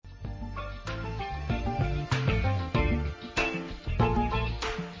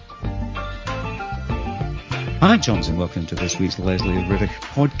Hi, Johnson. Welcome to this week's Leslie Riddick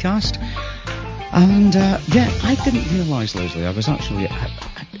podcast. And I didn't realise, Leslie, I was actually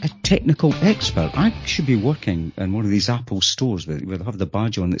a technical expert. I should be working in one of these Apple stores where they have the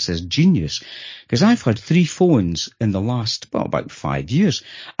badge on that says Genius, because I've had 3 phones in the last, about 5 years.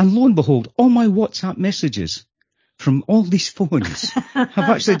 And lo and behold, all my WhatsApp messages from all these phones have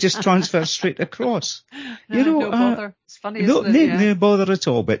actually just transferred straight across. No bother. It's funny, isn't it? No bother at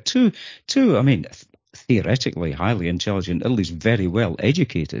all. But two, I mean, theoretically highly intelligent, at least very well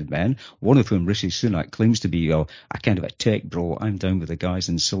educated men, one of whom, Rishi Sunak, claims to be a kind of a tech bro. I'm down with the guys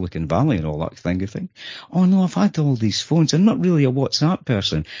in Silicon Valley and all that thing. Oh no, I've had all these phones. I'm not really a WhatsApp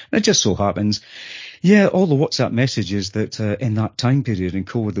person. And it just so happens, all the WhatsApp messages that in that time period in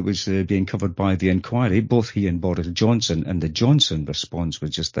COVID that was being covered by the inquiry, both he and Boris Johnson, and the Johnson response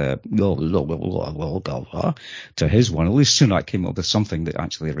was just to his one. At least Sunak came up with something that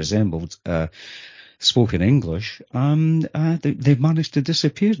actually resembled spoken English. They've managed to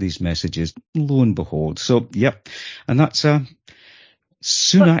disappear, these messages, lo and behold. So, yep. And that's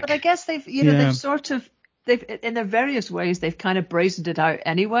Sunak. But I guess they've in their various ways, they've kind of brazened it out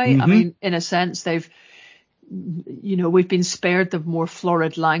anyway. Mm-hmm. I mean, in a sense, we've been spared the more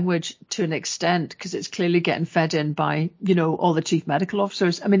florid language to an extent because it's clearly getting fed in by, all the chief medical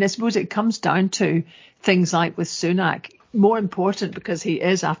officers. I mean, I suppose it comes down to things like with Sunak, more important because he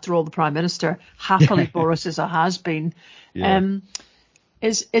is, after all, the Prime Minister, happily Boris as a has-been,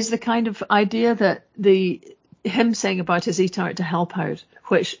 is the kind of idea that him saying about his eat out to help out,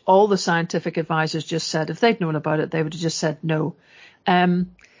 which all the scientific advisors just said, if they'd known about it, they would have just said no. And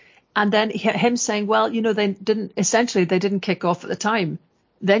then him saying, well, they didn't kick off at the time.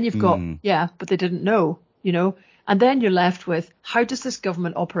 Then you've got, but they didn't know, and then you're left with, how does this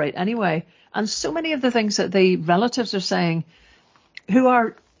government operate anyway? And so many of the things that the relatives are saying, who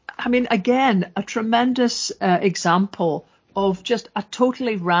are, I mean, again, a tremendous example of just a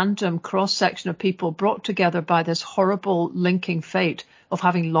totally random cross-section of people brought together by this horrible linking fate of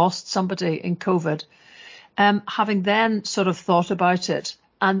having lost somebody in COVID, having then sort of thought about it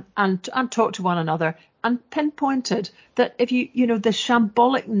and talked to one another and pinpointed that if the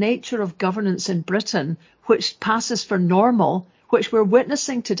shambolic nature of governance in Britain, which passes for normal, which we're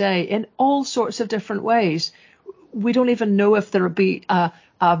witnessing today in all sorts of different ways, we don't even know if there will be a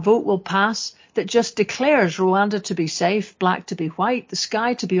vote will pass that just declares Rwanda to be safe, black to be white, the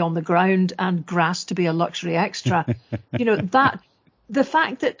sky to be on the ground, and grass to be a luxury extra. That the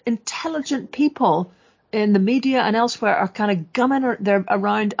fact that intelligent people in the media and elsewhere are kind of gumming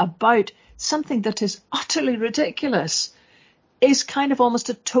around about something that is utterly ridiculous is kind of almost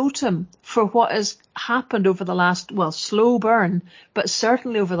a totem for what has happened over the last, slow burn, but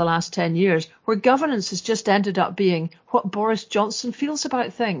certainly over the last 10 years, where governance has just ended up being what Boris Johnson feels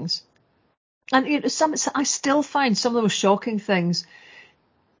about things. And I still find some of the most shocking things,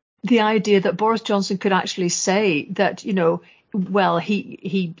 the idea that Boris Johnson could actually say that, he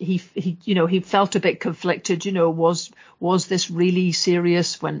felt a bit conflicted, was this really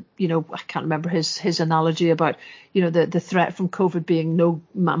serious when, I can't remember his analogy about, the threat from COVID being no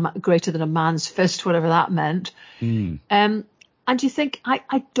greater than a man's fist, whatever that meant. And you think,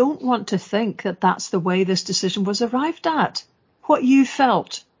 I don't want to think that that's the way this decision was arrived at. What you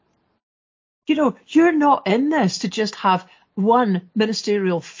felt, you're not in this to just have one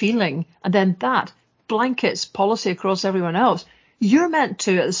ministerial feeling and then that blankets policy across everyone else. You're meant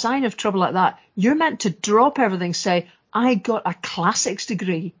to, at the sign of trouble like that, you're meant to drop everything, say, I got a classics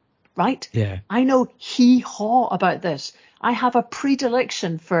degree, right? Yeah. I know hee-haw about this. I have a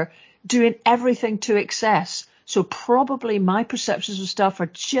predilection for doing everything to excess. So probably my perceptions of stuff are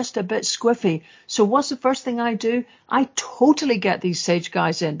just a bit squiffy. So what's the first thing I do? I totally get these sage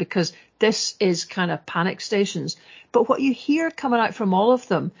guys in because this is kind of panic stations. But what you hear coming out from all of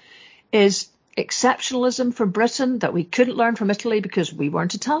them is exceptionalism from Britain that we couldn't learn from Italy because we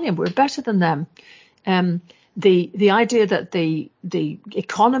weren't Italian. We're better than them. The idea that the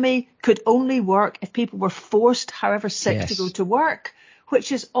economy could only work if people were forced, however sick, to go to work,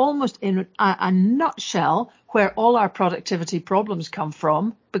 which is almost in a nutshell where all our productivity problems come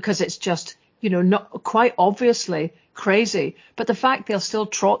from, because it's just, not quite obviously crazy. But the fact they'll still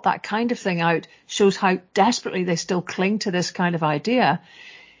trot that kind of thing out shows how desperately they still cling to this kind of idea.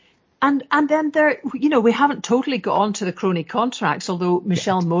 And then we haven't totally got on to the crony contracts, although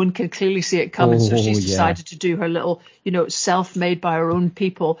Michelle Mone can clearly see it coming. So she's decided to do her little, self-made by her own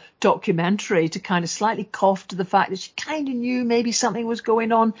people documentary to kind of slightly cough to the fact that she kind of knew maybe something was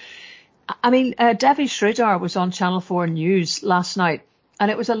going on. I mean, Devi Sridhar was on Channel 4 News last night, and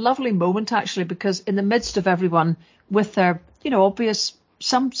it was a lovely moment, actually, because in the midst of everyone with their, obvious,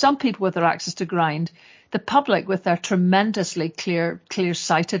 some people with their axes to grind, the public with their tremendously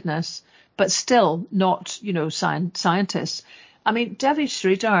clear-sightedness, but still not, scientists. I mean, Devi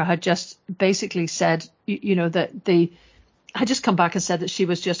Sridhar had just basically said, had just come back and said that she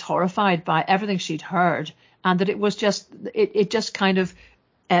was just horrified by everything she'd heard, and that it was just, it just kind of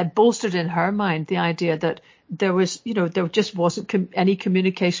bolstered in her mind the idea that there was, there just wasn't any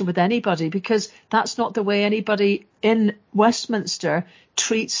communication with anybody, because that's not the way anybody in Westminster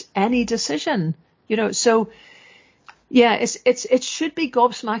treats any decision, so yeah, it should be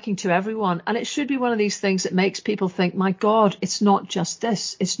gobsmacking to everyone, and it should be one of these things that makes people think, my God, it's not just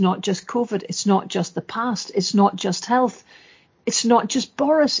this, it's not just COVID, it's not just the past, it's not just health, it's not just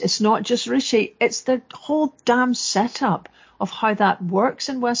Boris, it's not just Rishi, it's the whole damn setup of how that works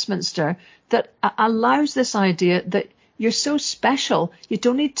in Westminster that allows this idea that you're so special, you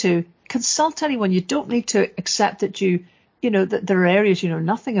don't need to consult anyone, you don't need to accept that that there are areas you know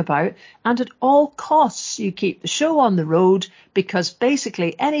nothing about, and at all costs you keep the show on the road, because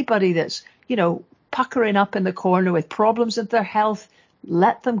basically anybody that's, puckering up in the corner with problems with their health,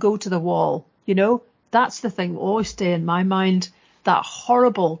 let them go to the wall. That's the thing that always stay in my mind, that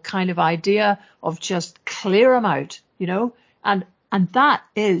horrible kind of idea of just clear them out, and that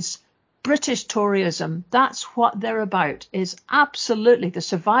is British Toryism. That's what they're about, is absolutely the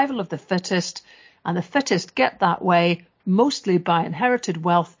survival of the fittest, and the fittest get that way mostly by inherited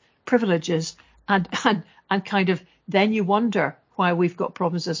wealth, privileges, and kind of then you wonder why we've got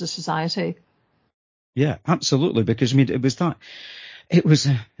problems as a society. Yeah, absolutely. Because it was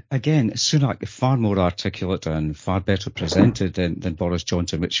again, Sunak far more articulate and far better presented than Boris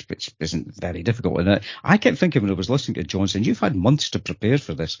Johnson, which isn't very difficult. And I kept thinking when I was listening to Johnson, you've had months to prepare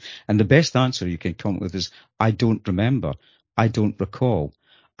for this, and the best answer you can come up with is, I don't remember, I don't recall.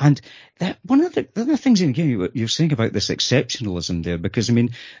 And one of the things, again, you're saying about this exceptionalism there, because,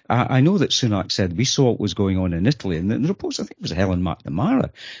 I know that Sunak said we saw what was going on in Italy, and the reports, I think it was Helen McNamara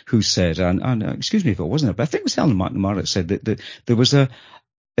who said, and excuse me if it wasn't, but I think it was Helen McNamara said that there was that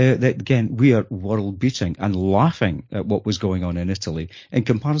again, we are world beating and laughing at what was going on in Italy in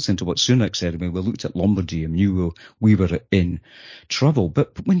comparison to what Sunak said. We looked at Lombardy and knew we were in trouble.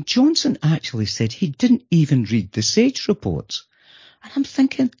 But when Johnson actually said he didn't even read the SAGE reports, and I'm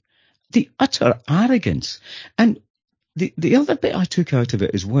thinking, the utter arrogance. And the other bit I took out of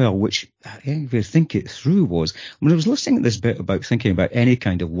it as well, which if you think it through, was when I was listening to this bit about thinking about any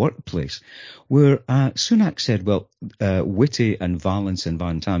kind of workplace, where Sunak said, well, Whitty and Vallance and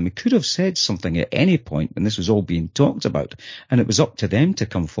Van Tam could have said something at any point when this was all being talked about, and it was up to them to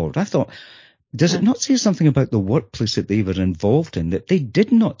come forward. I thought, does it not say something about the workplace that they were involved in, that they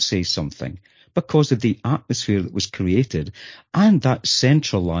did not say something because of the atmosphere that was created, and that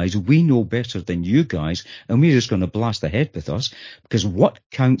centralised, we know better than you guys, and we're just going to blast ahead with us, because what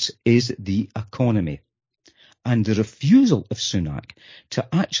counts is the economy. And the refusal of Sunak to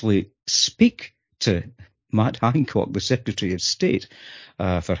actually speak to Matt Hancock, the Secretary of State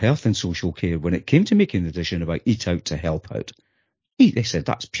for Health and Social Care, when it came to making the decision about Eat Out to Help Out, they said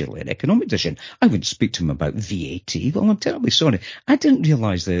that's purely an economic decision. I wouldn't speak to him about VAT. Well, I'm terribly sorry. I didn't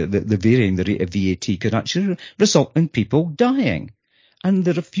realise the varying the rate of VAT could actually result in people dying. And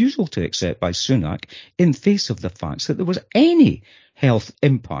the refusal to accept by Sunak, in face of the facts that there was any health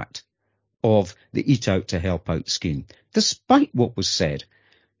impact of the Eat Out to Help Out scheme, despite what was said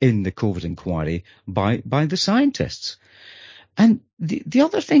in the COVID inquiry by the scientists. And the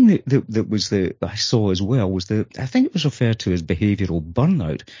other thing that was I saw as well was I think it was referred to as behavioural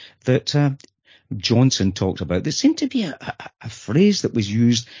burnout, that Johnson talked about. There seemed to be a phrase that was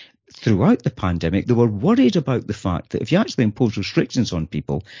used throughout the pandemic. They were worried about the fact that if you actually impose restrictions on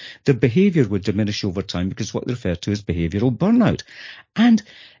people, their behaviour would diminish over time, because what they referred to as behavioural burnout. And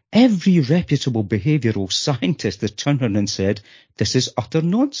every reputable behavioural scientist has turned around and said, this is utter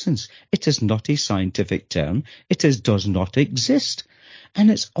nonsense. It is not a scientific term. Does not exist. And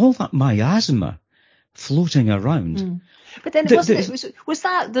it's all that miasma floating around. But then was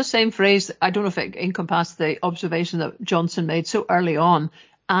that the same phrase? I don't know if it encompassed the observation that Johnson made so early on,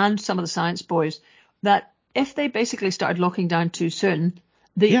 and some of the science boys, that if they basically started locking down too soon,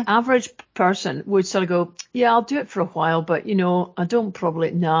 the average person would sort of go, yeah, I'll do it for a while, but, I'll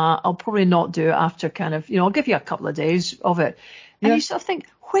probably not do it after kind of, I'll give you a couple of days of it. And you sort of think,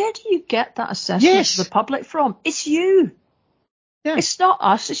 where do you get that assessment of the public from? It's you. Yeah. It's not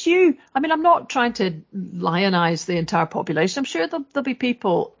us, it's you. I'm not trying to lionize the entire population. I'm sure there'll be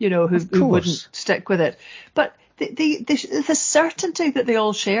people, who wouldn't stick with it. But the certainty that they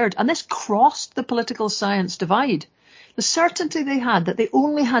all shared, and this crossed the political science divide. the certainty they had that they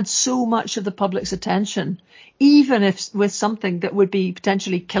only had so much of the public's attention, even if with something that would be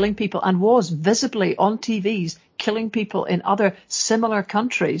potentially killing people and was visibly on TVs killing people in other similar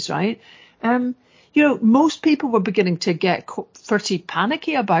countries, right? Most people were beginning to get pretty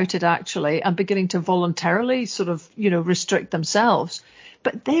panicky about it, actually, and beginning to voluntarily sort of, restrict themselves.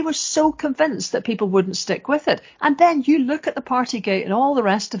 But they were so convinced that people wouldn't stick with it. And then you look at the Partygate and all the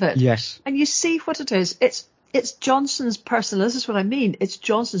rest of it. Yes. And you see what it is. It's Johnson's personality. This is what I mean. It's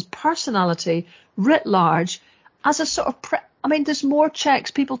Johnson's personality writ large as a sort of, there's more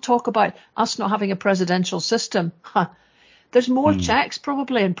checks. People talk about us not having a presidential system. There's more checks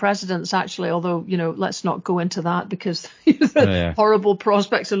probably in presidents, actually, although, let's not go into that because horrible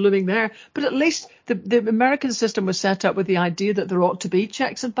prospects are looming there. But at least the American system was set up with the idea that there ought to be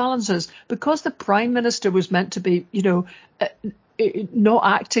checks and balances because the prime minister was meant to be, not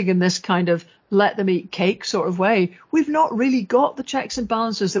acting in this kind of let them eat cake sort of way. We've not really got the checks and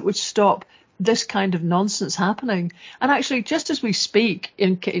balances that would stop this kind of nonsense happening. And actually, just as we speak,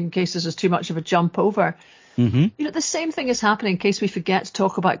 in case this is too much of a jump over, the same thing is happening in case we forget to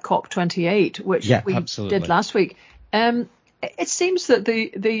talk about COP28, which we did last week. It seems that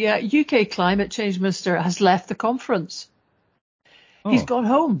the UK climate change minister has left the conference. He's gone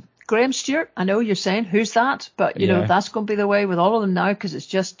home. Graham Stewart, I know you're saying, who's that? But, that's going to be the way with all of them now because it's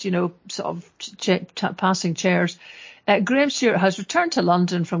just, sort of passing chairs. Graham Stewart has returned to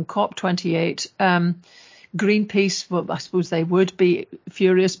London from COP28. Greenpeace, well, I suppose they would be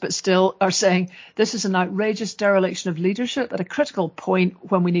furious, but still are saying this is an outrageous dereliction of leadership at a critical point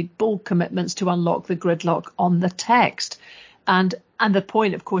when we need bold commitments to unlock the gridlock on the text. And the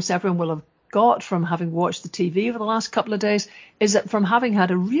point, of course, everyone will have got from having watched the TV over the last couple of days is that from having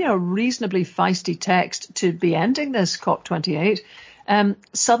had a reasonably feisty text to be ending this COP28,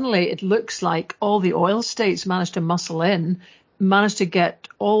 suddenly it looks like all the oil states managed to get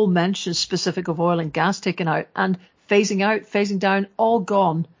all mentions specific of oil and gas taken out and phasing down, all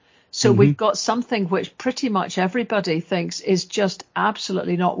gone. So we've got something which pretty much everybody thinks is just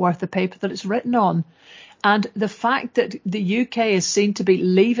absolutely not worth the paper that it's written on. And the fact that the UK is seen to be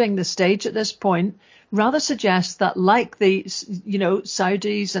leaving the stage at this point rather suggests that, like the,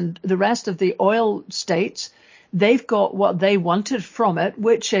 Saudis and the rest of the oil states, they've got what they wanted from it,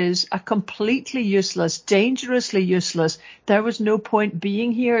 which is a completely useless, dangerously useless. There was no point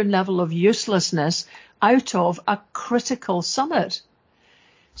being here level of uselessness out of a critical summit.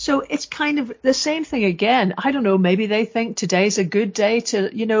 So it's kind of the same thing again. I don't know, maybe they think today's a good day to,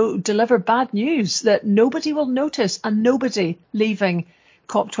 deliver bad news that nobody will notice and nobody leaving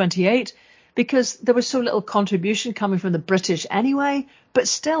COP28 because there was so little contribution coming from the British anyway. But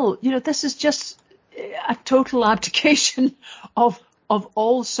still, this is just a total abdication of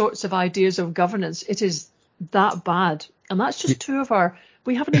all sorts of ideas of governance. It is that bad. And that's just two of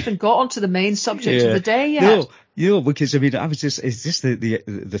we haven't even got onto the main subject of the day yet. No, because I was just, it's just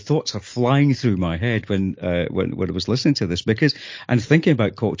the thoughts are flying through my head when I was listening to this because I'm thinking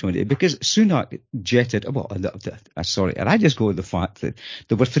about COP28 because Sunak jetted, and I just go with the fact that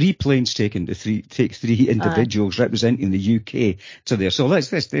there were 3 planes taken to take 3 individuals representing the UK to there. So let's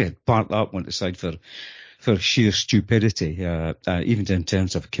park that one aside for sheer stupidity, even in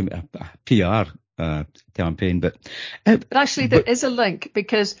terms of PR campaign. But actually there is a link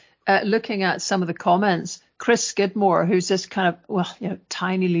because looking at some of the comments, Chris Skidmore, who's this kind of,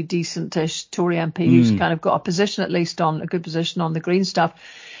 tinily decent-ish Tory MP who's kind of got a position, at least a good position on the green stuff,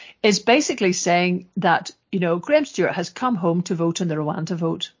 is basically saying that, Graham Stewart has come home to vote in the Rwanda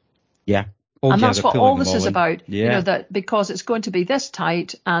vote. Yeah. And that's what all this is about, yeah. That because it's going to be this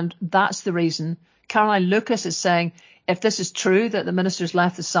tight and that's the reason. Caroline Lucas is saying if this is true that the ministers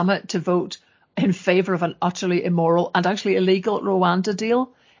left the summit to vote in favour of an utterly immoral and actually illegal Rwanda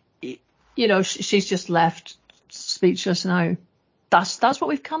deal, she's just left speechless now. That's what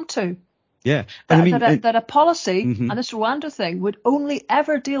we've come to. Yeah. That a policy and this Rwanda thing would only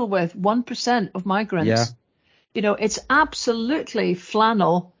ever deal with 1% of migrants. Yeah. It's absolutely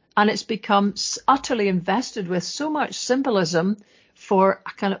flannel and it's become utterly invested with so much symbolism for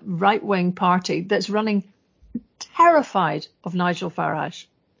a kind of right-wing party that's running terrified of Nigel Farage.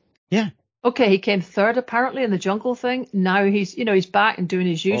 Yeah. Okay, he came third apparently in the jungle thing. Now he's back and doing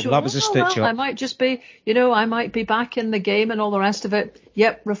his usual. That was a stitch up. I might just be, I might be back in the game and all the rest of it.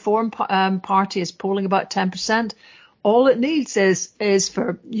 Yep, Reform Party is polling about 10%. All it needs is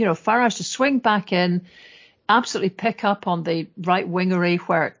for, Farage to swing back in, absolutely pick up on the right wingery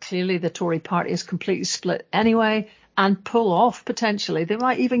where clearly the Tory party is completely split anyway and pull off potentially. They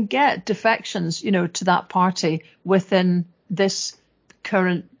might even get defections, to that party within this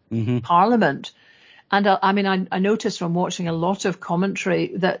current Parliament. And I noticed from watching a lot of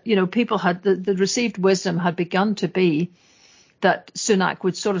commentary that, people had the received wisdom had begun to be that Sunak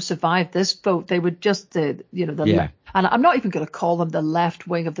would sort of survive this vote. They would just, and I'm not even going to call them the left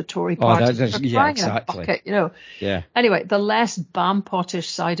wing of the Tory party. Exactly. Bucket, Yeah. Anyway, the less bam-pottish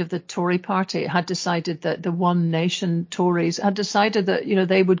side of the Tory party had decided that the One Nation Tories had decided that,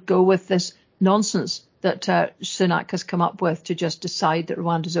 they would go with this nonsense that Sunak has come up with to just decide that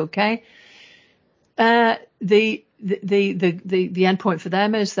Rwanda's okay. The end point for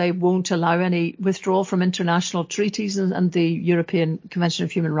them is they won't allow any withdrawal from international treaties and the European Convention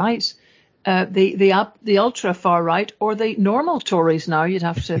of Human Rights. The ultra far right, or the normal Tories now, you'd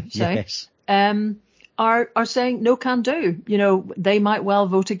have to say, yes. are saying no can do. They might well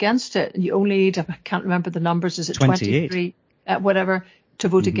vote against it. You only need, I can't remember the numbers, is it 23, whatever, to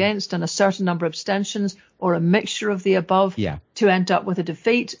vote against, and a certain number of abstentions or a mixture of the above to end up with a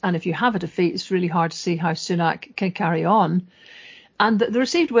defeat. And if you have a defeat, it's really hard to see how Sunak can carry on. And the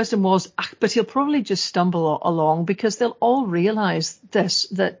received wisdom was, but he'll probably just stumble along, because they'll all realise this,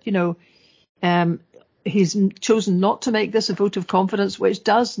 that, he's chosen not to make this a vote of confidence, which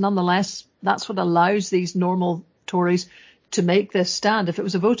does nonetheless, that's what allows these normal Tories to make this stand. If it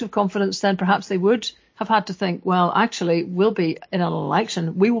was a vote of confidence, then perhaps they would have had to think, well, actually, we'll be in an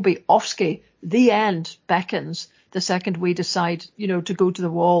election. We will be Ofsky. The end beckons the second we decide, to go to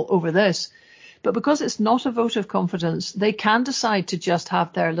the wall over this. But because it's not a vote of confidence, they can decide to just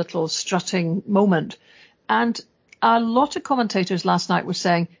have their little strutting moment. And a lot of commentators last night were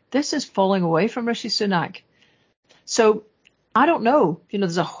saying this is falling away from Rishi Sunak. So I don't know.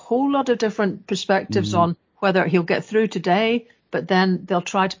 There's a whole lot of different perspectives on whether he'll get through today, but then they'll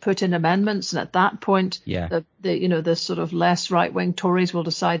try to put in amendments. And at that point, the sort of less right-wing Tories will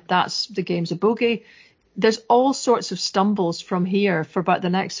decide that's the game's a bogey. There's all sorts of stumbles from here for about the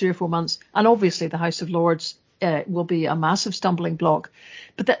next 3 or 4 months. And obviously the House of Lords will be a massive stumbling block.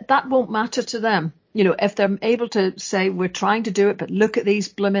 But that won't matter to them. If they're able to say, we're trying to do it, but look at these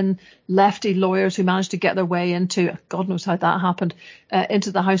blimmin' lefty lawyers who managed to get their way into, God knows how that happened,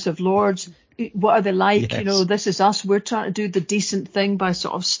 into the House of Lords. What are they like? Yes. This is us. We're trying to do the decent thing by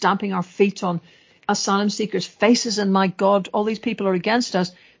sort of stamping our feet on asylum seekers' faces. And my God, all these people are against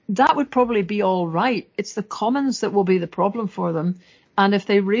us. That would probably be all right. It's the Commons that will be the problem for them. And if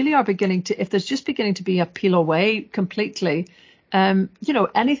they really are if there's just beginning to be a peel away completely,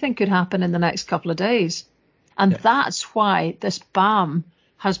 anything could happen in the next couple of days. And that's why this BAM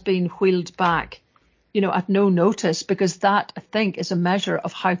has been wheeled back, at no notice, because that, I think, is a measure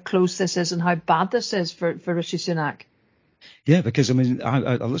of how close this is and how bad this is for Rishi Sunak. Yeah, because I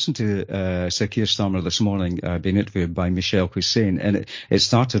listened to Sir Keir Starmer this morning being interviewed by Michelle Hussein, and it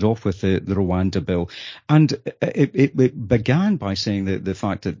started off with the Rwanda bill, and it began by saying the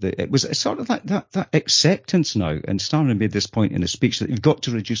fact that it was sort of like that acceptance now. And Starmer made this point in a speech that you've got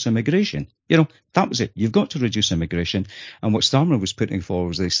to reduce immigration. That was it. You've got to reduce immigration. And what Starmer was putting forward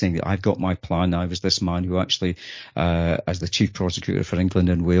was this thing that I've got my plan. I was this man who actually, as the chief prosecutor for England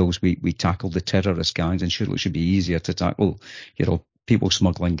and Wales, we tackled the terrorist gangs, and surely it should be easier to tackle people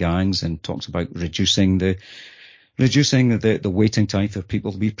smuggling gangs, and talks about reducing the waiting time for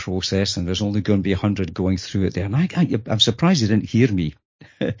people to be processed, and there's only going to be 100 going through it there. And I'm surprised you didn't hear me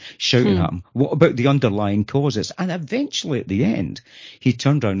shouting at him. What about the underlying causes? And eventually at the end, he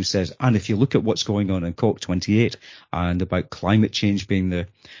turned around and says, and if you look at what's going on in COP28 and about climate change being the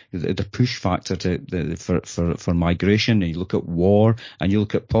push factor for migration, and you look at war and you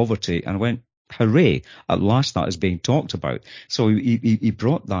look at poverty, and I went, hooray, at last that is being talked about. So he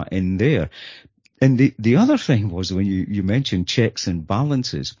brought that in there. And the other thing was, when you mentioned checks and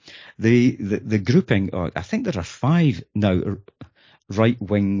balances, the grouping, I think there are 5 now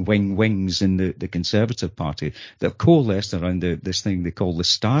right-wing wings in the Conservative Party that have coalesced around this thing they call the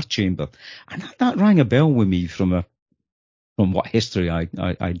Star Chamber. And that rang a bell with me from what history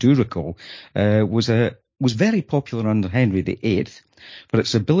I do recall, was very popular under Henry VIII for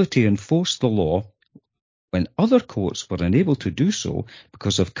its ability to enforce the law when other courts were unable to do so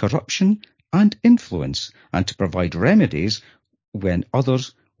because of corruption and influence, and to provide remedies when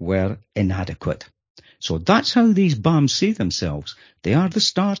others were inadequate. So that's how these BAMs see themselves. They are the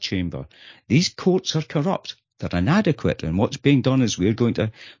Star Chamber. These courts are corrupt. They're inadequate. And what's being done is we're going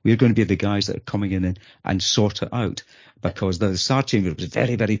to be the guys that are coming in and sort it out, because the Star Chamber was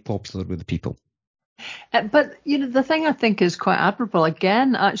very, very popular with the people. But, the thing I think is quite admirable,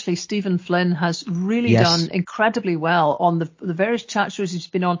 again, actually, Stephen Flynn has really done incredibly well on the various chat shows he's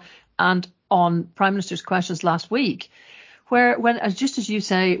been on, and on Prime Minister's Questions last week, just as you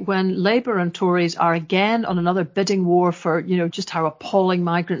say, when Labour and Tories are again on another bidding war for, just how appalling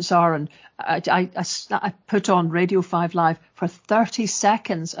migrants are, and I put on Radio 5 Live for 30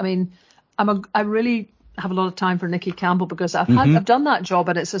 seconds. I mean, I really have a lot of time for Nikki Campbell, because I've done that job,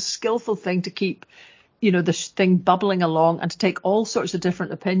 and it's a skillful thing to keep, this thing bubbling along, and to take all sorts of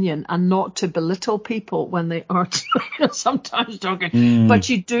different opinion, and not to belittle people when they are sometimes talking. But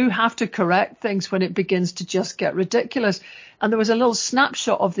you do have to correct things when it begins to just get ridiculous. And there was a little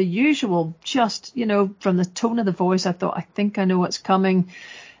snapshot of the usual, just, from the tone of the voice, I thought, I think I know what's coming,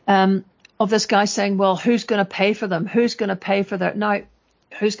 of this guy saying, well, who's going to pay for them? Who's going to pay for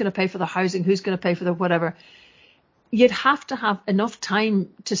who's going to pay for the housing? Who's going to pay for the whatever? You'd have to have enough time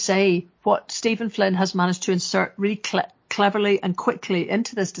to say what Stephen Flynn has managed to insert really cleverly and quickly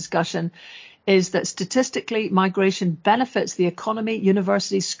into this discussion is that statistically migration benefits the economy,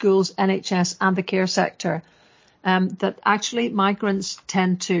 universities, schools, NHS and the care sector. That actually migrants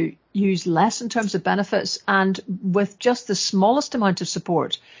tend to use less in terms of benefits, and with just the smallest amount of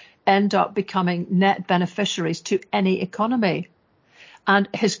support end up becoming net beneficiaries to any economy. And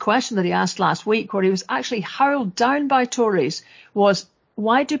his question that he asked last week, where he was actually hurled down by Tories, was,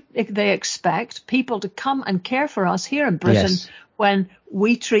 why do they expect people to come and care for us here in Britain when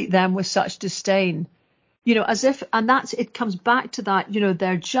we treat them with such disdain? As if, and it comes back to that,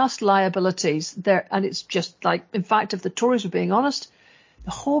 they're just liabilities there. And it's just like, in fact, if the Tories were being honest,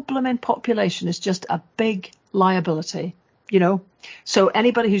 the whole blooming population is just a big liability, So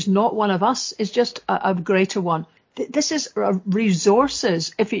anybody who's not one of us is just a greater one. This is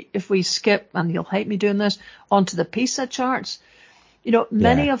resources. If we skip, and you'll hate me doing this, onto the PISA charts,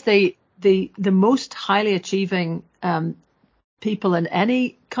 many of the most highly achieving people in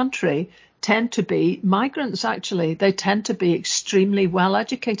any country tend to be migrants. Actually, they tend to be extremely well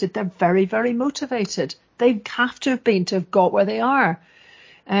educated. They're very, very motivated. They have to have got where they are.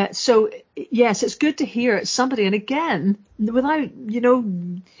 So yes, it's good to hear somebody, and again, without,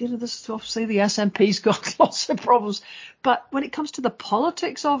 this is obviously the SNP's got lots of problems, but when it comes to the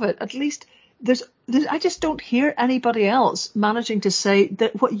politics of it, at least I just don't hear anybody else managing to say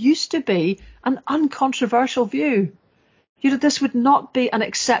that what used to be an uncontroversial view, this would not be an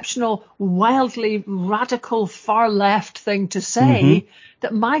exceptional, wildly radical, far left thing to say,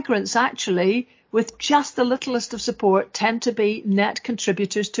 that migrants actually, with just the littlest of support, tend to be net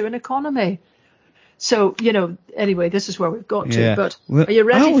contributors to an economy. So, anyway, this is where we've got to. But are you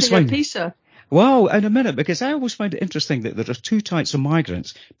ready for your PISA? Well, in a minute, because I always find it interesting that there are two types of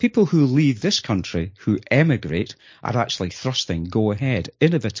migrants. People who leave this country, who emigrate, are actually thrusting, go ahead,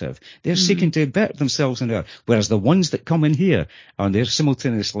 innovative. They're seeking to better themselves in there. Whereas the ones that come in here, and they're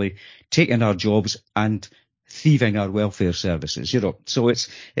simultaneously taking our jobs and thieving our welfare services, So it's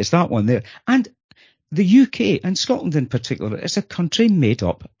that one there. And the UK, and Scotland in particular, is a country made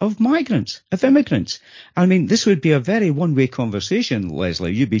up of migrants, of immigrants. I mean, this would be a very one-way conversation,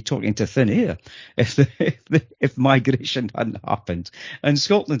 Leslie. You'd be talking to thin air if migration hadn't happened. And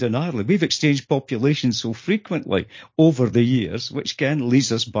Scotland and Ireland, we've exchanged populations so frequently over the years, which again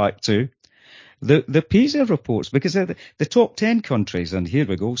leads us back to the PISA reports, because they're the top 10 countries, and here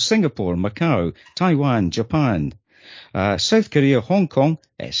we go: Singapore, Macau, Taiwan, Japan, South Korea, Hong Kong,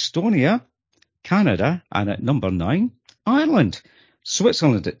 Estonia, Canada, and at number 9, Ireland,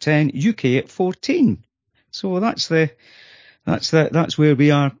 Switzerland at 10, UK at 14. So that's where we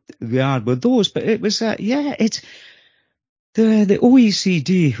are with those. But it was it's the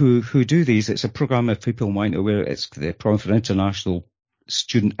OECD who do these. It's a program, if people might know, aware. It's the Program for International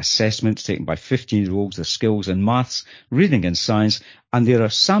Student Assessments taken by 15-year-olds, the skills in maths, reading and science, and there are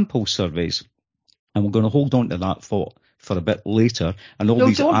sample surveys, and we're going to hold on to that for a bit later, and all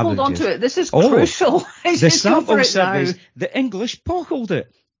these don't averages. Hold on to it. This is crucial. The sample surveys, the English pockled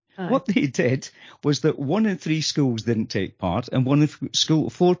it. What they did was that 1 in 3 schools didn't take part, and 1 in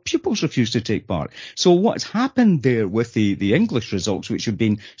 4 pupils refused to take part. So what's happened there with the English results, which have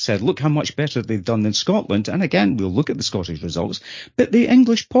been said, look how much better they've done than Scotland, and again, we'll look at the Scottish results, but the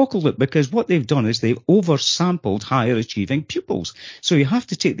English pockled it, because what they've done is they've oversampled higher achieving pupils. So you have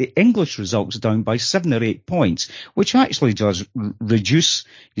to take the English results down by 7 or 8 points, which actually does reduce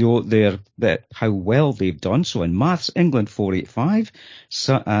how well they've done. So in maths, England 485,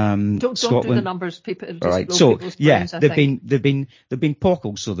 don't do the numbers, people. Right. So brains, they've been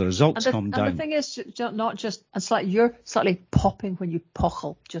pockled, so the results come down. And the thing is, not just, it's like you're slightly popping when you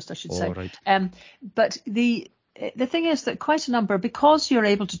pockle, I should say. Right. But the thing is that quite a number, because you're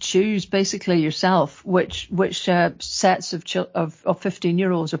able to choose basically yourself which sets of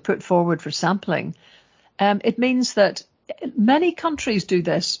 15-year-olds are put forward for sampling. It means that many countries do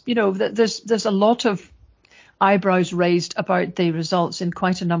this. That there's a lot of, eyebrows raised about the results in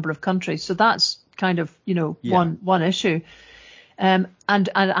quite a number of countries. So that's kind of, one issue. And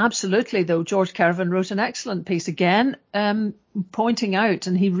absolutely, though, George Kervin wrote an excellent piece again, pointing out,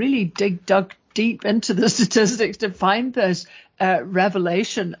 and he really dug deep into the statistics to find this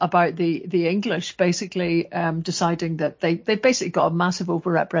revelation about the English basically deciding that they basically got a massive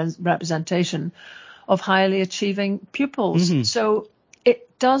overrepresentation of highly achieving pupils. Mm-hmm. So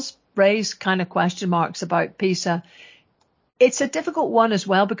it does raise kind of question marks about PISA. It's a difficult one as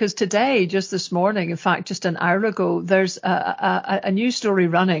well, because today, just this morning, in fact, just an hour ago, there's a news story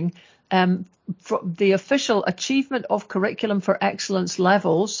running for the official Achievement of Curriculum for Excellence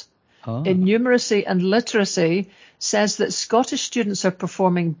levels in numeracy and literacy says that Scottish students are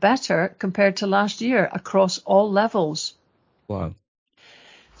performing better compared to last year across all levels. Wow.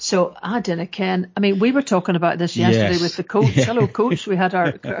 So I didn't ken. I mean, we were talking about this yesterday with the coach. Yeah. Hello, coach. We had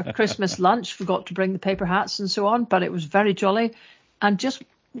our Christmas lunch, forgot to bring the paper hats and so on, but it was very jolly. And just,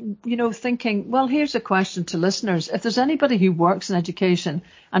 thinking, well, here's a question to listeners. If there's anybody who works in education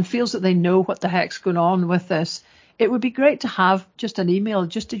and feels that they know what the heck's going on with this, it would be great to have just an email,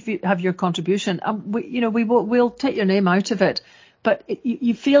 just if you have your contribution. And we'll take your name out of it. But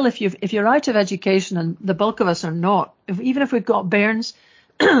you feel if you're out of education, and the bulk of us are not, even if we've got bairns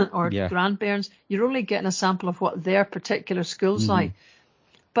or grandparents, you're only getting a sample of what their particular school's like.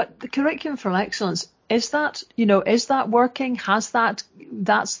 But the curriculum for excellence, is that working?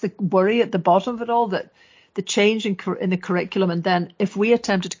 That's the worry at the bottom of it all, that the change in the curriculum. And then if we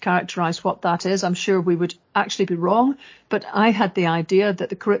attempted to characterize what that is, I'm sure we would actually be wrong. But I had the idea that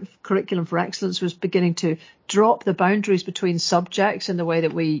the curriculum for excellence was beginning to drop the boundaries between subjects in the way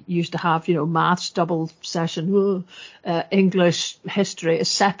that we used to have, maths, double session, English, history as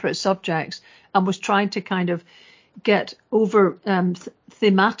separate subjects, and was trying to kind of get over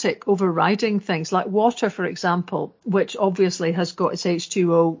thematic overriding things like water, for example, which obviously has got its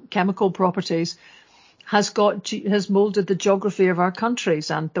H2O chemical properties, has molded the geography of our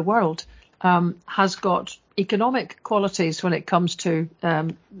countries and the world, has got economic qualities when it comes to,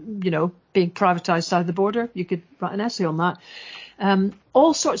 being privatized side of the border. You could write an essay on that.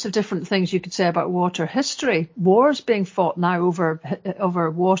 All sorts of different things you could say about water. History, wars being fought now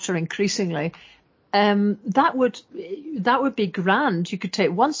over water increasingly. That would be grand. You could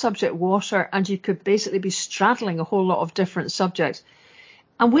take one subject, water, and you could basically be straddling a whole lot of different subjects.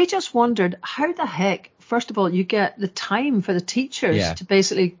 And we just wondered how the heck, first of all, you get the time for the teachers to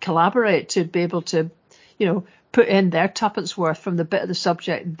basically collaborate, to be able to, put in their tuppence worth from the bit of the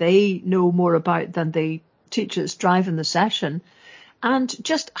subject they know more about than the teacher that's driving the session. And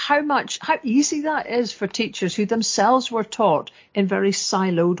just how easy that is for teachers who themselves were taught in very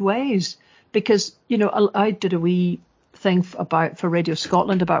siloed ways. Because, I did a wee thing for Radio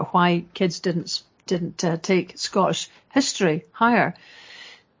Scotland about why kids didn't take Scottish history higher.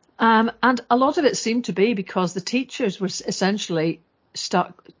 And a lot of it seemed to be because the teachers were essentially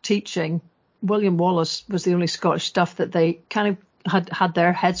stuck teaching. William Wallace was the only Scottish stuff that they kind of had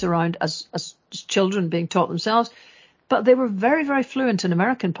their heads around as children being taught themselves. But they were very, very fluent in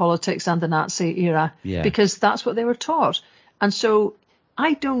American politics and the Nazi era because that's what they were taught. And so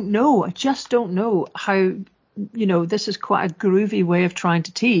I just don't know how, this is quite a groovy way of trying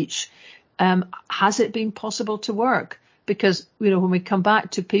to teach. Has it been possible to work? Because, when we come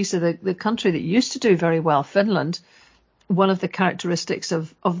back to PISA, the country that used to do very well, Finland, one of the characteristics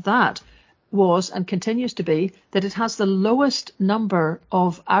of that was and continues to be that it has the lowest number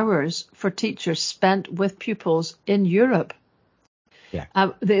of hours for teachers spent with pupils in Europe. Yeah.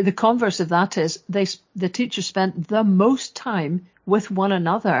 The converse of that is the teachers spent the most time with one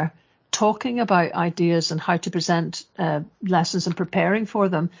another talking about ideas and how to present lessons and preparing for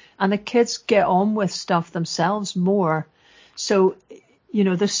them. And the kids get on with stuff themselves more. So,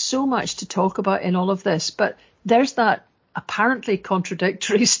 there's so much to talk about in all of this. But there's that apparently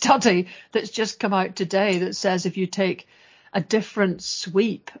contradictory study that's just come out today that says if you take a different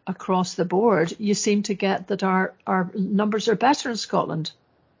sweep across the board, you seem to get that our numbers are better in Scotland.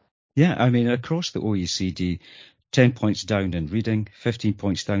 Yeah, I mean, across the OECD, 10 points down in reading, 15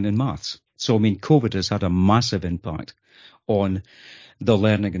 points down in maths. So, I mean, COVID has had a massive impact on the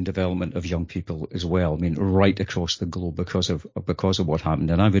learning and development of young people as well. I mean, right across the globe because of what happened.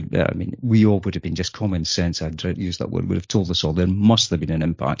 And we all would have been just common sense. I'd use that word, would have told us all there must have been an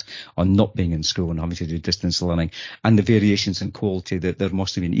impact on not being in school and having to do distance learning, and the variations in quality that there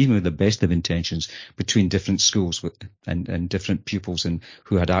must have been, even with the best of intentions, between different schools and different pupils and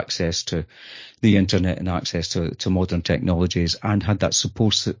who had access to the internet and access to modern technologies and had that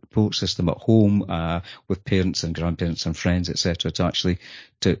support system at home with parents and grandparents and friends, etc., to actually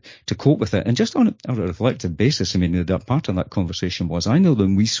to cope with it. And just on a reflective basis, I mean, that part of that conversation was, I know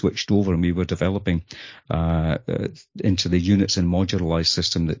when we switched over and we were developing into the units and modularized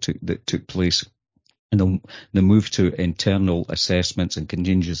system that took place, and the move to internal assessments and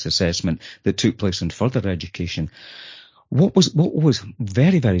continuous assessment that took place in further education. What was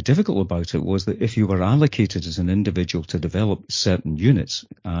very, very difficult about it was that if you were allocated as an individual to develop certain units,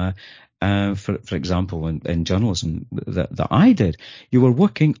 for example, in journalism that I did, you were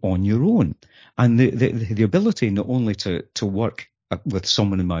working on your own, and the ability not only to work with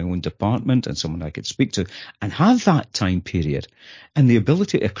someone in my own department and someone I could speak to and have that time period and the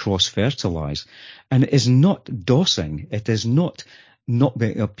ability to cross-fertilize, and it is not DOSing. It is not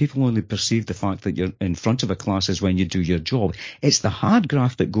people only perceive the fact that you're in front of a class as when you do your job. It's the hard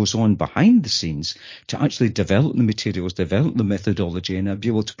graft that goes on behind the scenes to actually develop the materials, develop the methodology, and be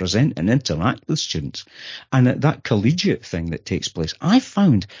able to present and interact with students. And that collegiate thing that takes place, I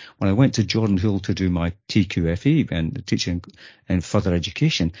found when I went to Jordan Hall to do my TQFE and teaching in further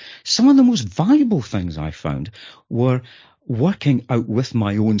education, some of the most valuable things I found were working out with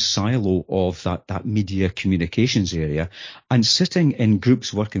my own silo of that media communications area and sitting in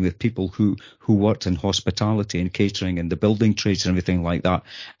groups working with people who worked in hospitality and catering and the building trades and everything like that,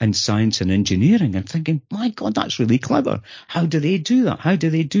 and science and engineering, and thinking, my God, that's really clever. How do they do that? How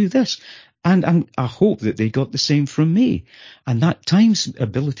do they do this? And I hope that they got the same from me. And that time's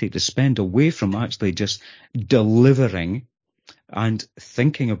ability to spend away from actually just delivering and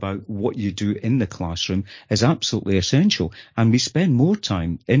thinking about what you do in the classroom is absolutely essential. And we spend more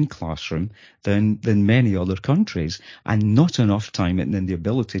time in classroom than many other countries, and not enough time in the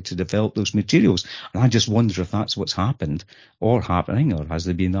ability to develop those materials. And I just wonder if that's what's happened or happening, or has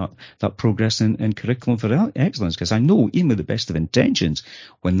there been that progress in curriculum for excellence? Because I know, even with the best of intentions,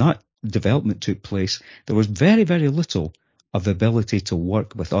 when that development took place, there was very, very little of the ability to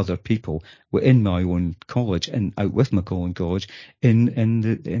work with other people within my own college and out with Macallan College in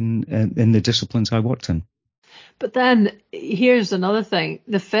the disciplines I worked in. But then here's another thing.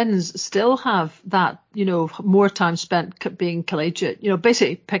 The Finns still have that, more time spent being collegiate,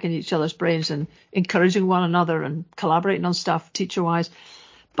 basically picking each other's brains and encouraging one another and collaborating on stuff teacher-wise.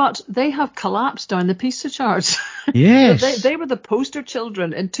 But they have collapsed down the PISA charts. Yes. They were the poster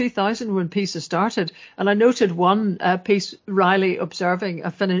children in 2000 when PISA started. And I noted one piece, Riley observing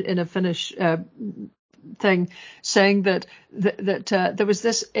in a Finnish thing, saying that there was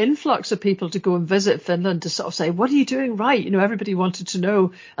this influx of people to go and visit Finland to sort of say, what are you doing right? Everybody wanted to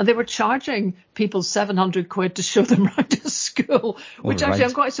know. And they were charging people 700 quid to show them around to school, which actually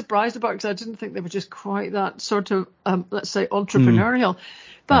I'm quite surprised about, because I didn't think they were just quite that sort of, let's say, entrepreneurial.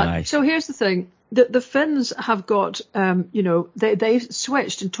 But so here's the thing. The Finns have got, they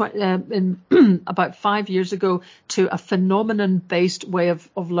switched in about 5 years ago to a phenomenon-based way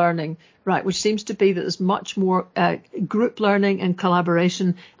of learning, right, which seems to be that there's much more group learning and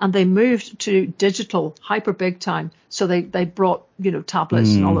collaboration, and they moved to digital hyper big time. So they brought,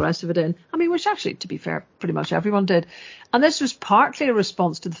 tablets and all the rest of it in. I mean, which actually, to be fair, pretty much everyone did. And this was partly a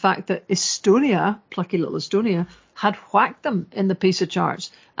response to the fact that Estonia, plucky little Estonia, had whacked them in the PISA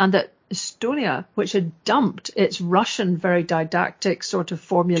charts, and that Estonia, which had dumped its Russian, very didactic, sort of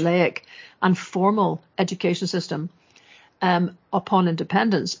formulaic and formal education system upon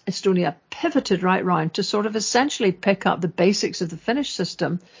independence, Estonia pivoted right round to sort of essentially pick up the basics of the Finnish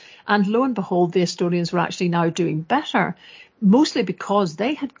system. And lo and behold, the Estonians were actually now doing better, mostly because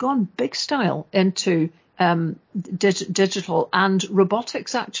they had gone big style into digital and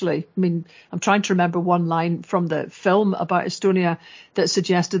robotics, actually. I mean, I'm trying to remember one line from the film about Estonia that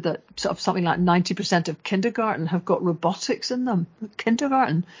suggested that sort of something like 90% of kindergarten have got robotics in them.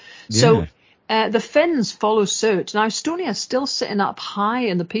 Kindergarten. Yeah. So the Finns follow suit. Now, Estonia is still sitting up high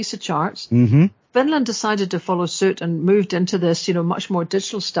in the PISA charts. Mm-hmm. Finland decided to follow suit and moved into this, much more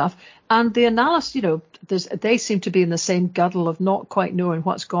digital stuff. And the analysis, they seem to be in the same guddle of not quite knowing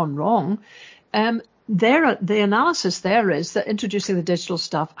what's gone wrong. The analysis there is that introducing the digital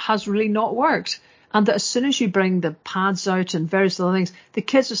stuff has really not worked, and that as soon as you bring the pads out and various other things, the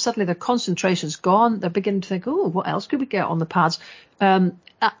kids are suddenly, their concentration's gone. They're beginning to think, oh, what else could we get on the pads? And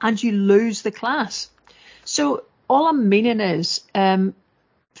you lose the class. So all I'm meaning is,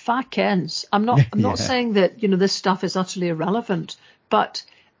 fuck ends. I'm not saying that, this stuff is utterly irrelevant, but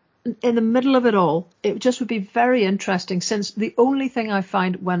in the middle of it all, it just would be very interesting, since the only thing I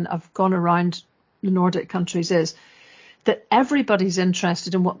find when I've gone around the Nordic countries is that everybody's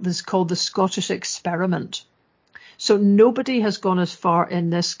interested in what is called the Scottish experiment. So nobody has gone as far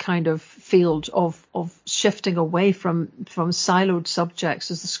in this kind of field of shifting away from siloed subjects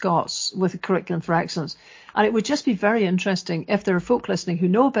as the Scots with the Curriculum for Excellence. And it would just be very interesting if there are folk listening who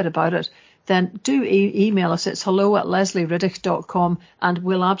know a bit about it, then do email us. It's hello@leslieriddick.com, and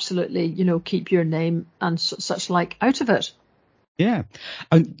we'll absolutely, keep your name and such like out of it. Yeah.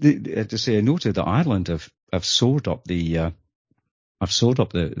 And to say, I noted that Ireland have soared up the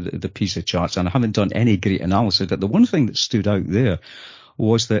PISA charts, and I haven't done any great analysis. But the one thing that stood out there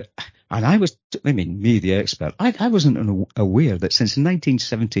was that, and me, the expert, I wasn't aware that since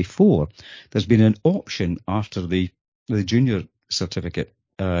 1974, there's been an option after the junior certificate,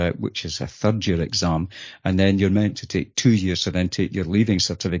 which is a third-year exam, and then you're meant to take 2 years to then take your leaving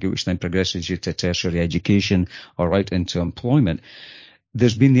certificate, which then progresses you to tertiary education or right into employment.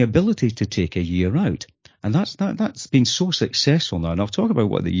 There's been the ability to take a year out. And that's been so successful now. And I'll talk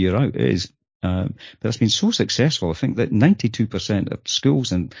about what the year out is. But it's been so successful. I think that 92% of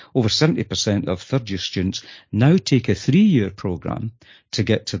schools and over 70% of third year students now take a 3-year program to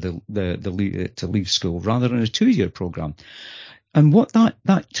get to to leave school rather than a 2-year program. And what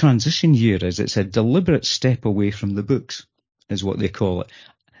that transition year is, it's a deliberate step away from the books, is what they call it.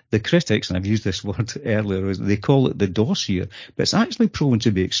 The critics, and I've used this word earlier, they call it the DOS year, but it's actually proven to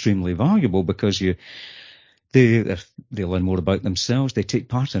be extremely valuable because they learn more about themselves. They take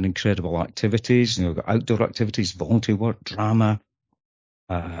part in incredible activities, outdoor activities, volunteer work, drama,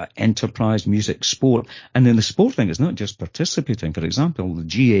 enterprise, music, sport. And in the sport thing, it's not just participating. For example, the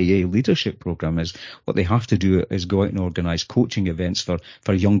GAA leadership program is what they have to do is go out and organise coaching events for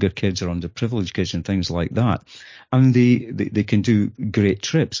younger kids or underprivileged kids and things like that. And they can do great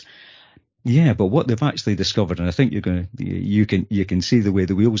trips. Yeah, but what they've actually discovered, and I think you can see the way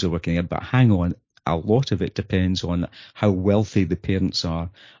the wheels are working here, but hang on. A lot of it depends on how wealthy the parents are,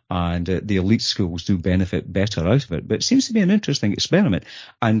 and the elite schools do benefit better out of it. But it seems to be an interesting experiment.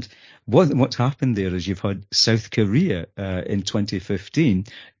 And what's happened there is you've had South Korea in 2015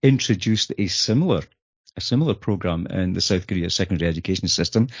 introduced a similar program in the South Korea secondary education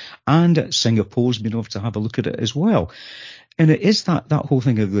system, and Singapore's been able to have a look at it as well. And it is that whole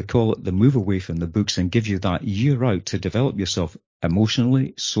thing of, they call it the move away from the books and give you that year out to develop yourself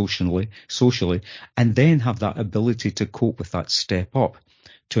emotionally, socially, and then have that ability to cope with that step up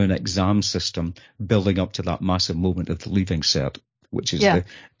to an exam system, building up to that massive moment of the leaving cert, which is the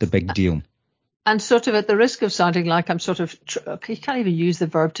big deal. And sort of at the risk of sounding like I'm sort of, you can't even use the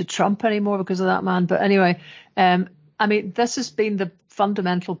verb to trump anymore because of that man. But anyway, this has been the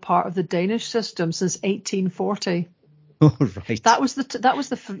fundamental part of the Danish system since 1840. Oh, right. That was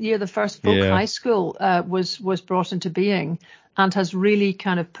the year the first folk high school was brought into being, and has really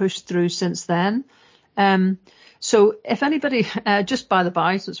kind of pushed through since then. So if anybody, just by the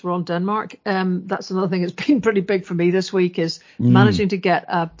by, since we're on Denmark, that's another thing that's been pretty big for me this week, is managing to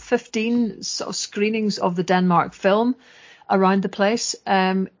get 15 sort of screenings of the Denmark film around the place.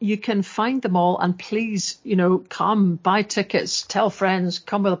 You can find them all, and please, come, buy tickets, tell friends,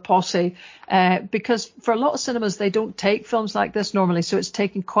 come with a posse, because for a lot of cinemas, they don't take films like this normally. So it's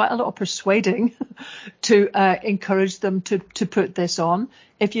taken quite a lot of persuading to encourage them to put this on.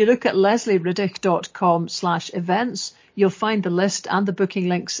 If you look at leslieriddick.com/events, you'll find the list and the booking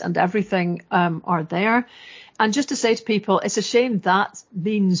links and everything are there. And just to say to people, it's a shame that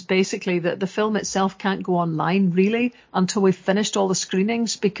means basically that the film itself can't go online really until we've finished all the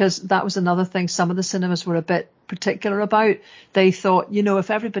screenings, because that was another thing some of the cinemas were a bit particular about. They thought,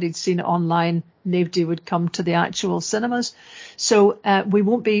 if everybody'd seen it online, nobody would come to the actual cinemas. So we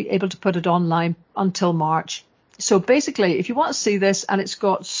won't be able to put it online until March. So basically, if you want to see this, and it's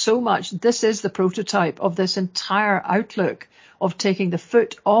got so much, this is the prototype of this entire outlook of taking the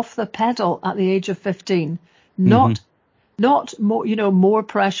foot off the pedal at the age of 15. Not more, more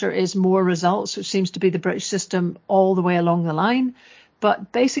pressure is more results, which seems to be the British system all the way along the line.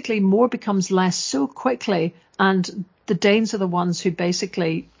 But basically more becomes less so quickly. And the Danes are the ones who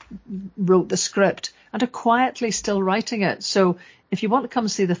basically wrote the script and are quietly still writing it. So if you want to come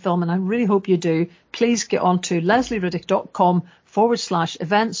see the film, and I really hope you do, please get on to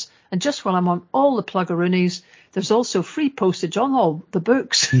leslieriddick.com/events. And just while I'm on all the pluggeroonies, there's also free postage on all the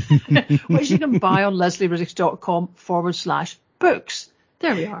books, which you can buy on leslieriddick.com/books.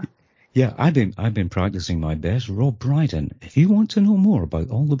 There we are. Yeah, I've been practicing my best. Rob Brydon. If you want to know more about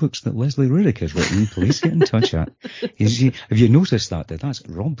all the books that Leslie Riddick has written, please get in touch at. Have you noticed that? That's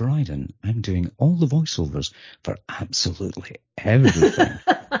Rob Brydon. I'm doing all the voiceovers for absolutely everything.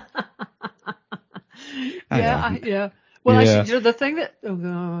 Yeah. Well, actually, the thing that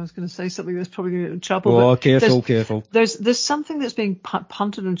I was going to say something that's probably going to get in trouble. Oh, careful. There's something that's being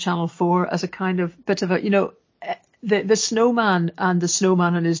punted on Channel 4 as a kind of bit of a, the snowman and the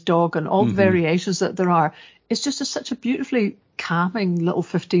snowman and his dog and all the variations that there are, it's just such a beautifully calming little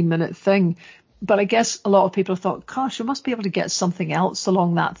 15-minute thing. But I guess a lot of people thought, gosh, we must be able to get something else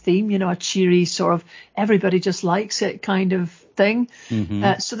along that theme, a cheery sort of everybody just likes it kind of thing.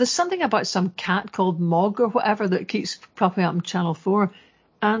 So there's something about some cat called Mog or whatever that keeps popping up on Channel 4.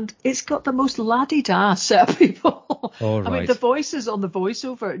 And it's got the most la-di-da set of people. Right. I mean, the voices on the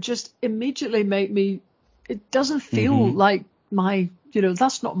voiceover just immediately make me, it doesn't feel like my,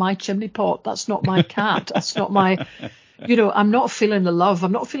 that's not my chimney pot. That's not my cat. That's not my... I'm not feeling the love.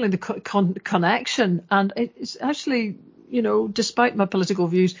 I'm not feeling the connection. And it's actually, despite my political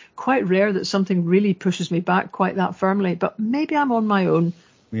views, quite rare that something really pushes me back quite that firmly. But maybe I'm on my own.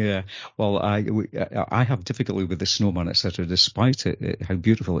 Yeah, well, I have difficulty with the snowman, etc., despite how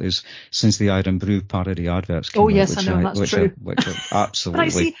beautiful it is since the Iron Brew parody adverts came out. Oh, yes, I know, that's true. Which are absolutely... But I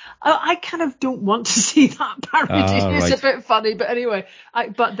see, I kind of don't want to see that parody. It's a bit funny, but anyway.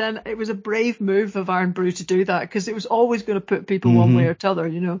 But then it was a brave move of Iron Brew to do that, because it was always going to put people one way or t'other,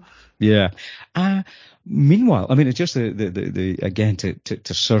 Yeah. Meanwhile, I mean, it's just the again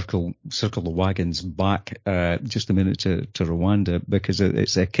to circle the wagons back just a minute to Rwanda, because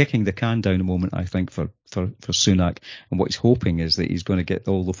it's a kicking the can down a moment, I think, for Sunak, and what he's hoping is that he's going to get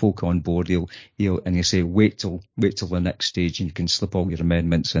all the folk on board. He'll and you say wait till the next stage and you can slip all your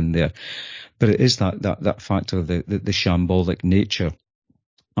amendments in there. But it is that factor of the shambolic nature.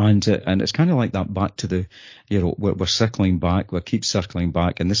 And it's kind of like that back to the, we're circling back, we keep circling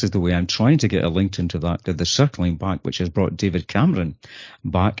back, and this is the way I'm trying to get a link into that, the circling back, which has brought David Cameron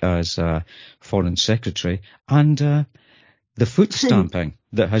back as Foreign Secretary, and the foot stamping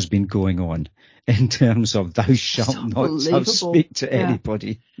that has been going on in terms of thou shalt not speak to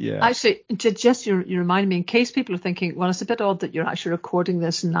anybody. Yeah. Actually, just you remind me, in case people are thinking, well, it's a bit odd that you're actually recording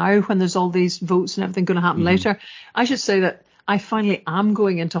this now when there's all these votes and everything going to happen later. I should say that I finally am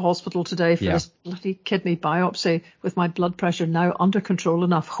going into hospital today for this bloody kidney biopsy, with my blood pressure now under control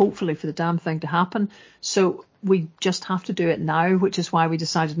enough, hopefully, for the damn thing to happen. So we just have to do it now, which is why we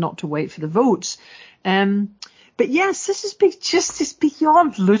decided not to wait for the votes. But yes, this has been it's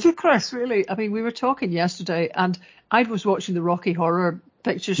beyond ludicrous, really. I mean, we were talking yesterday, and I was watching the Rocky Horror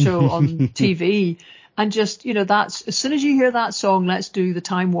Picture Show on TV. And just, that's, as soon as you hear that song, Let's Do the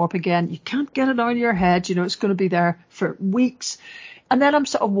Time Warp Again, you can't get it out of your head. It's going to be there for weeks. And then I'm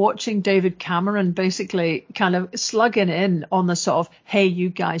sort of watching David Cameron basically kind of slugging in on the sort of, hey, you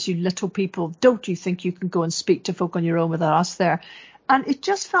guys, you little people, don't you think you can go and speak to folk on your own without us there? And it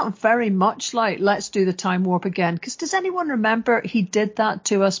just felt very much like Let's Do the Time Warp Again. Because does anyone remember he did that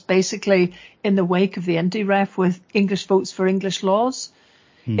to us basically in the wake of the Indie Ref with English Votes for English Laws?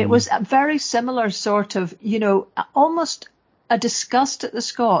 It was a very similar sort of, almost a disgust at the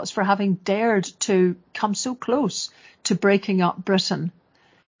Scots for having dared to come so close to breaking up Britain.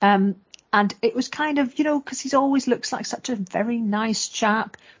 And it was kind of, because he always looks like such a very nice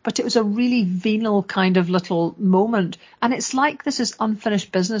chap, but it was a really venal kind of little moment. And it's like this is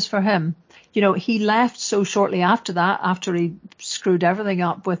unfinished business for him. He left so shortly after that, after he screwed everything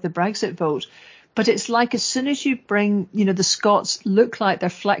up with the Brexit vote. But it's like as soon as you bring, the Scots look like they're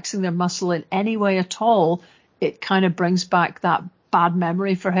flexing their muscle in any way at all, it kind of brings back that bad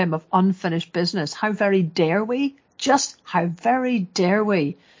memory for him of unfinished business. How very dare we? Just how very dare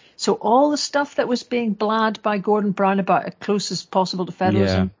we? So all the stuff that was being blabbed by Gordon Brown about as close as possible to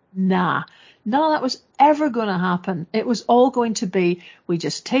federalism, nah. None of that was ever going to happen. It was all going to be, we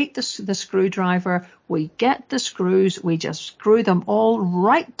just take the screwdriver, we get the screws, we just screw them all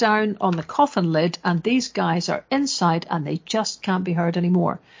right down on the coffin lid, and these guys are inside and they just can't be heard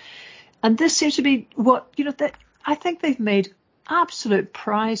anymore. And this seems to be what, I think they've made absolute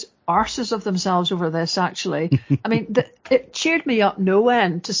prize arses of themselves over this, actually. I mean, it cheered me up no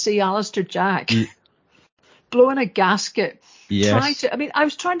end to see Alistair Jack blowing a gasket. Yes. I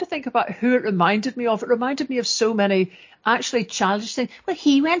was trying to think about who it reminded me of. It reminded me of so many actually childish things. Well,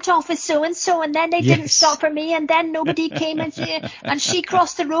 he went off with so-and-so, and then they didn't stop for me, and then nobody came, and she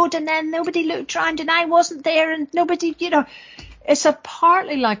crossed the road, and then nobody looked round, and I wasn't there, and nobody, It's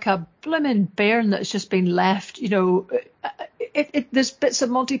partly like a blimmin' bairn that's just been left, there's bits of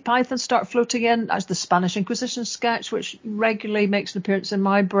Monty Python start floating in, as the Spanish Inquisition sketch, which regularly makes an appearance in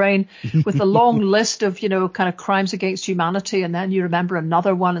my brain, with a long list of, kind of crimes against humanity, and then you remember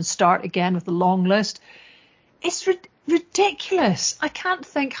another one and start again with a long list. It's ridiculous. I can't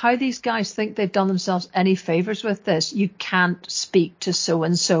think how these guys think they've done themselves any favours with this. You can't speak to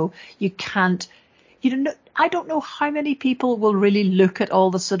so-and-so. You can't, I don't know how many people will really look at all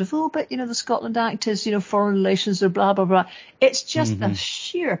the sort of, but, the Scotland Act is, foreign relations or blah, blah, blah. It's just the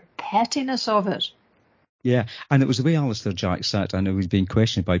sheer pettiness of it. Yeah, and it was the way Alistair Jack sat. I know he's being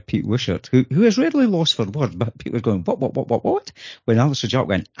questioned by Pete Wishart, who is readily lost for words, but Pete was going, what? When Alistair Jack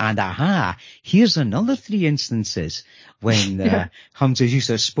went, and aha, here's another 3 instances when Yeah. Hamza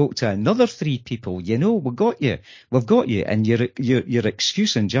Yusuf spoke to another 3 people. You know, we've got you. And your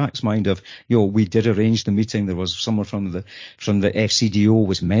excuse in Jack's mind of, we did arrange the meeting. There was someone from the FCDO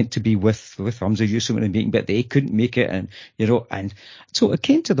was meant to be with Hamza Yusuf in the meeting, but they couldn't make it. And so it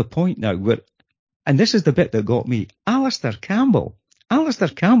came to the point now where, and this is the bit that got me, Alistair Campbell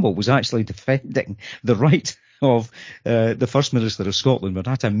was actually defending the right of the First Minister of Scotland, when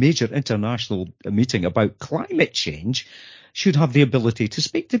at a major international meeting about climate change, should have the ability to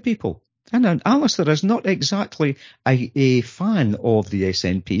speak to people. And Alistair is not exactly a fan of the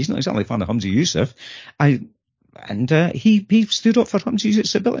SNP. He's not exactly a fan of Hamza Yusuf. He stood up for Hamza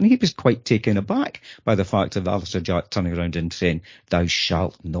Yusuf's ability, and he was quite taken aback by the fact of Alistair Jack turning around and saying, "Thou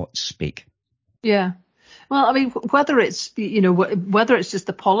shalt not speak." Yeah. Well, I mean, whether it's just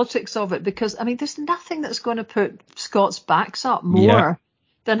the politics of it, because I mean, there's nothing that's going to put Scots' backs up more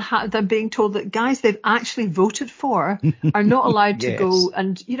than being told that guys they've actually voted for are not allowed to Yes. go.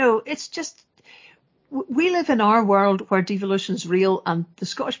 And it's just, we live in our world where devolution's real and the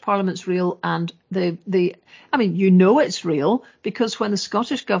Scottish Parliament's real, and it's real because when the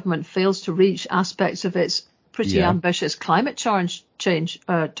Scottish government fails to reach aspects of its pretty ambitious climate change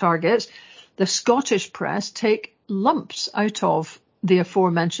targets, the Scottish press take lumps out of the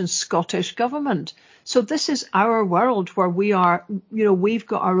aforementioned Scottish government. So this is our world where we are, we've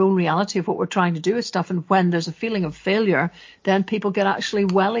got our own reality of what we're trying to do with stuff. And when there's a feeling of failure, then people get actually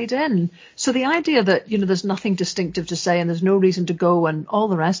wellied in. So the idea that, there's nothing distinctive to say and there's no reason to go and all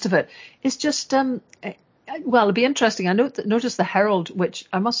the rest of it is just, it'll be interesting. I noticed the Herald, which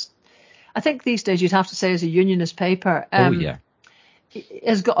I think these days you'd have to say is a unionist paper.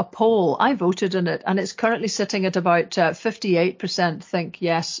 Has got a poll. I voted in it, and it's currently sitting at about 58% think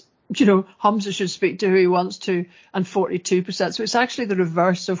yes, Hamza should speak to who he wants to, and 42%. So it's actually the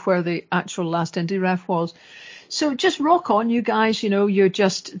reverse of where the actual last Indie ref was. So just rock on, you guys. You're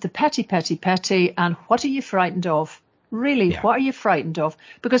just the petty, and what are you frightened of? Really, what are you frightened of?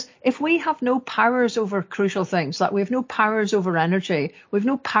 Because if we have no powers over crucial things, like we have no powers over energy, we have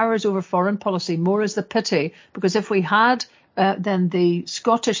no powers over foreign policy, more is the pity. Because if we had, then the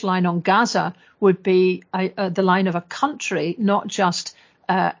Scottish line on Gaza would be the line of a country, not just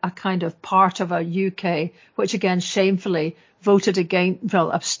a kind of part of a UK, which again shamefully voted against,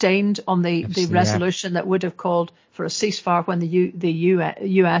 abstained on the resolution that would have called for a ceasefire when the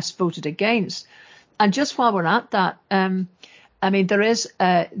US voted against. And just while we're at that, there is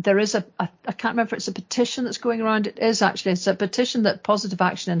a I can't remember if it's a petition that's going around. It's a petition that Positive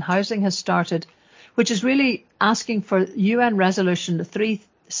Action in Housing has started, which is really asking for UN Resolution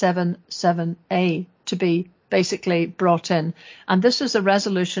 377A to be basically brought in. And this is a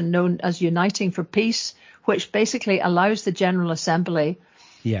resolution known as Uniting for Peace, which basically allows the General Assembly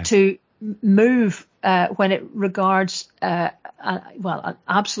to move when it regards an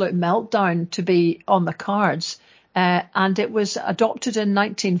absolute meltdown to be on the cards. And it was adopted in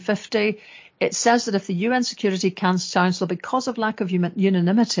 1950. It says that if the UN Security Council, because of lack of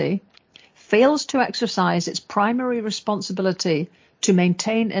unanimity, fails to exercise its primary responsibility to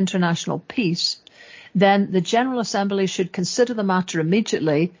maintain international peace, then the General Assembly should consider the matter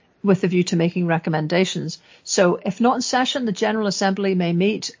immediately with a view to making recommendations. So if not in session, the General Assembly may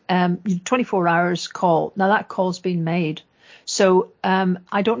meet 24 hours call. Now that call's been made. So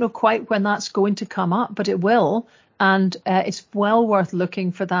I don't know quite when that's going to come up, but it will. And it's well worth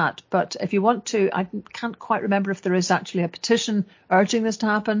looking for that. But if you want to, I can't quite remember if there is actually a petition urging this to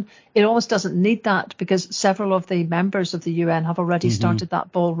happen. It almost doesn't need that because several of the members of the UN have already started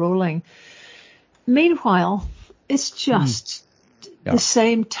that ball rolling. Meanwhile, it's just the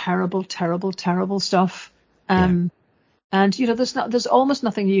same terrible, terrible, terrible stuff. And, there's almost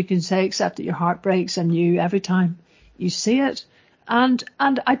nothing you can say except that your heart breaks anew every time you see it. And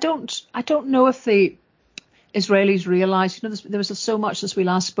I don't know if the Israelis realise, there was so much since we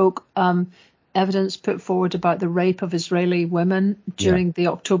last spoke, evidence put forward about the rape of Israeli women during the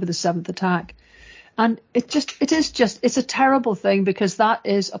October the 7th attack. And it's a terrible thing because that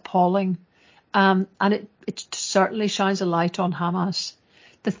is appalling. And it certainly shines a light on Hamas.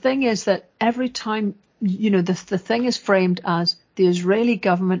 The thing is that every time, the thing is framed as the Israeli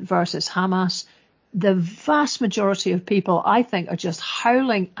government versus Hamas, the vast majority of people, I think, are just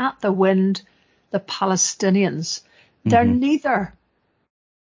howling at the wind. The Palestinians, they're neither.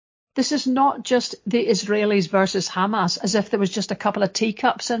 This is not just the Israelis versus Hamas, as if there was just a couple of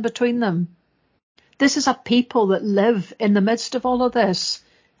teacups in between them. This is a people that live in the midst of all of this.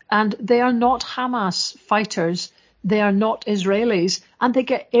 and they are not Hamas fighters. They are not Israelis, and they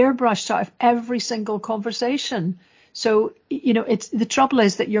get airbrushed out of every single conversation. So, it's the trouble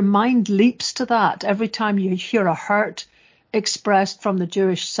is that your mind leaps to that every time you hear a hurt expressed from the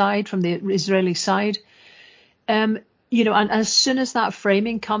Jewish side, from the Israeli side. And as soon as that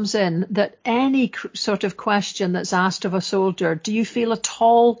framing comes in, that any sort of question that's asked of a soldier, do you feel at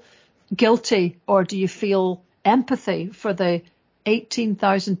all guilty, or do you feel empathy for the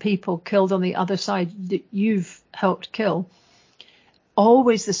 18,000 people killed on the other side that you've helped kill?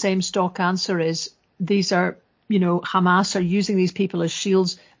 Always the same stock answer is, these are, Hamas are using these people as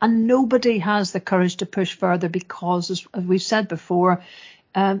shields, and nobody has the courage to push further because, as we've said before,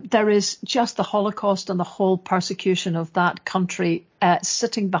 there is just the Holocaust and the whole persecution of that country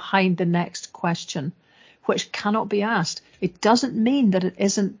sitting behind the next question, which cannot be asked. It doesn't mean that it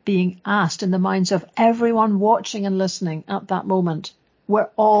isn't being asked in the minds of everyone watching and listening at that moment. We're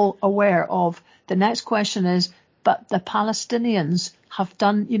all aware of the next question is, but the Palestinians have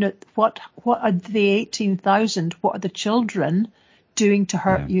done, what are the 18,000, what are the children doing to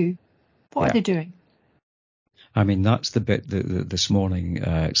hurt you? What are they doing? I mean, that's the bit that this morning,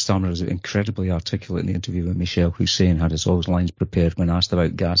 Starmer was incredibly articulate in the interview with Michelle Hussein, had his all lines prepared. When asked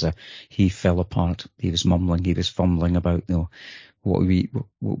about Gaza, he fell apart. He was mumbling, he was fumbling about, what we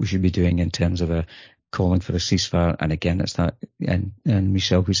should be doing in terms of calling for a ceasefire. And again, it's that, and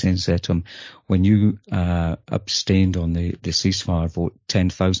Michelle Hussein said to him, when you abstained on the ceasefire vote,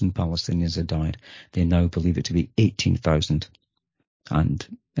 10,000 Palestinians had died. They now believe it to be 18,000.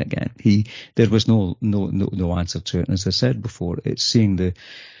 And again, there was no answer to it. And as I said before, it's seeing the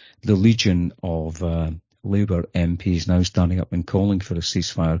legion of Labour MPs now standing up and calling for a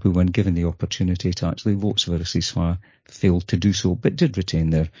ceasefire, who, when given the opportunity to actually vote for a ceasefire, failed to do so, but did retain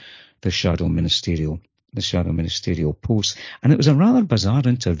their shadow ministerial posts. And it was a rather bizarre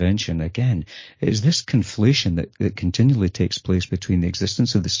intervention. Again, it is this conflation that continually takes place between the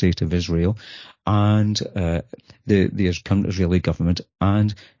existence of the State of Israel and the current Israeli government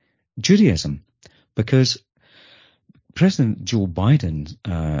and Judaism. Because President Joe Biden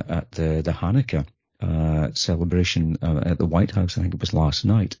at the Hanukkah celebration at the White House, I think it was last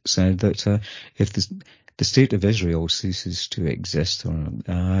night, said that if the State of Israel ceases to exist,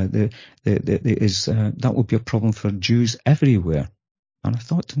 that will be a problem for Jews everywhere. And I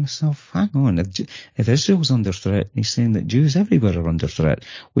thought to myself, hang on, if Israel's under threat, he's saying that Jews everywhere are under threat,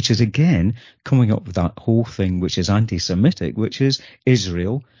 which is again coming up with that whole thing which is anti-Semitic, which is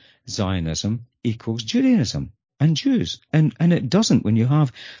Israel, Zionism equals Judaism and Jews. And it doesn't when you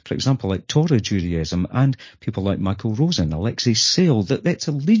have, for example, like Torah Judaism and people like Michael Rosen, Alexei Sayle, that's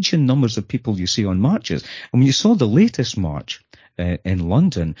a legion numbers of people you see on marches. And when you saw the latest march in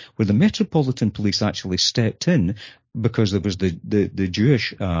London, where the Metropolitan Police actually stepped in because there was the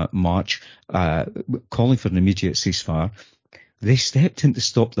Jewish march calling for an immediate ceasefire, they stepped in to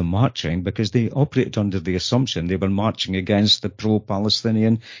stop the marching because they operated under the assumption they were marching against the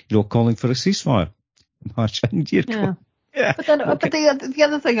pro-Palestinian, calling for a ceasefire. March. Yeah. But then, but the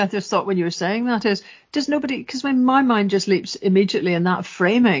other thing I just thought when you were saying that is, does nobody? Because my mind just leaps immediately in that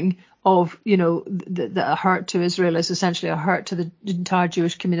framing of, that a hurt to Israel is essentially a hurt to the entire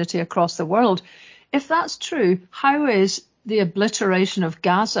Jewish community across the world. If that's true, how is the obliteration of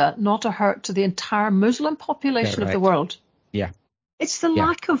Gaza not a hurt to the entire Muslim population of the world? Yeah. It's the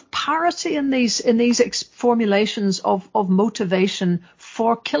lack of parity in these formulations of motivation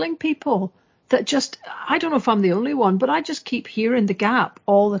for killing people that just, I don't know if I'm the only one, but I just keep hearing the gap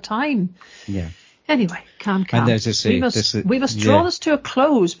all the time. Yeah. Anyway, calm. And as I say, we must draw this to a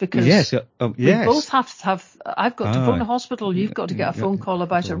close because we both have to have, I've got to phone the hospital, you've got to get a phone call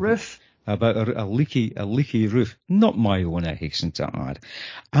about a roof. About a leaky roof. Not my own, I hasten to add.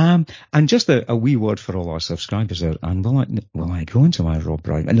 And just a wee word for all our subscribers there. And will I go into my Rob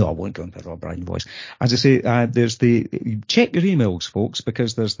Bryan? No, I won't go into Rob Bryan voice. As I say, there's check your emails, folks,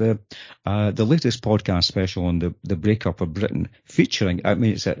 because there's the latest podcast special on the breakup of Britain featuring,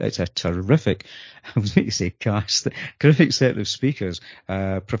 it's a terrific, I was going to say cast, terrific set of speakers.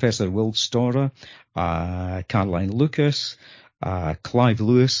 Professor Will Storer, Caroline Lucas, Clive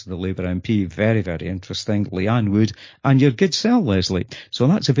Lewis, the Labour MP, very, very interesting, Leanne Wood, and your good self, Leslie. So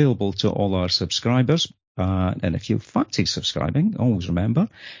that's available to all our subscribers. And if you fancy subscribing, always remember,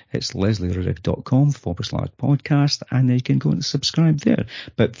 it's leslieriddick.com/podcast, and you can go and subscribe there.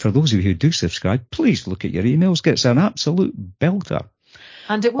 But for those of you who do subscribe, please look at your emails. It's an absolute belter.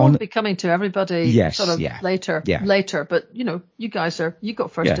 And it won't be coming to everybody Yes, sort of yeah, later, yeah. but you know, you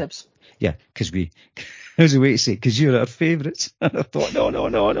got first dibs. Yeah, because there's a way to say, because you're our favourites. And I thought,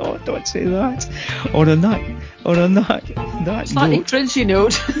 no, don't say that. On a that Slightly note, cringy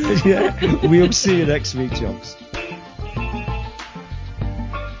note. yeah, we'll see you next week, Jobs.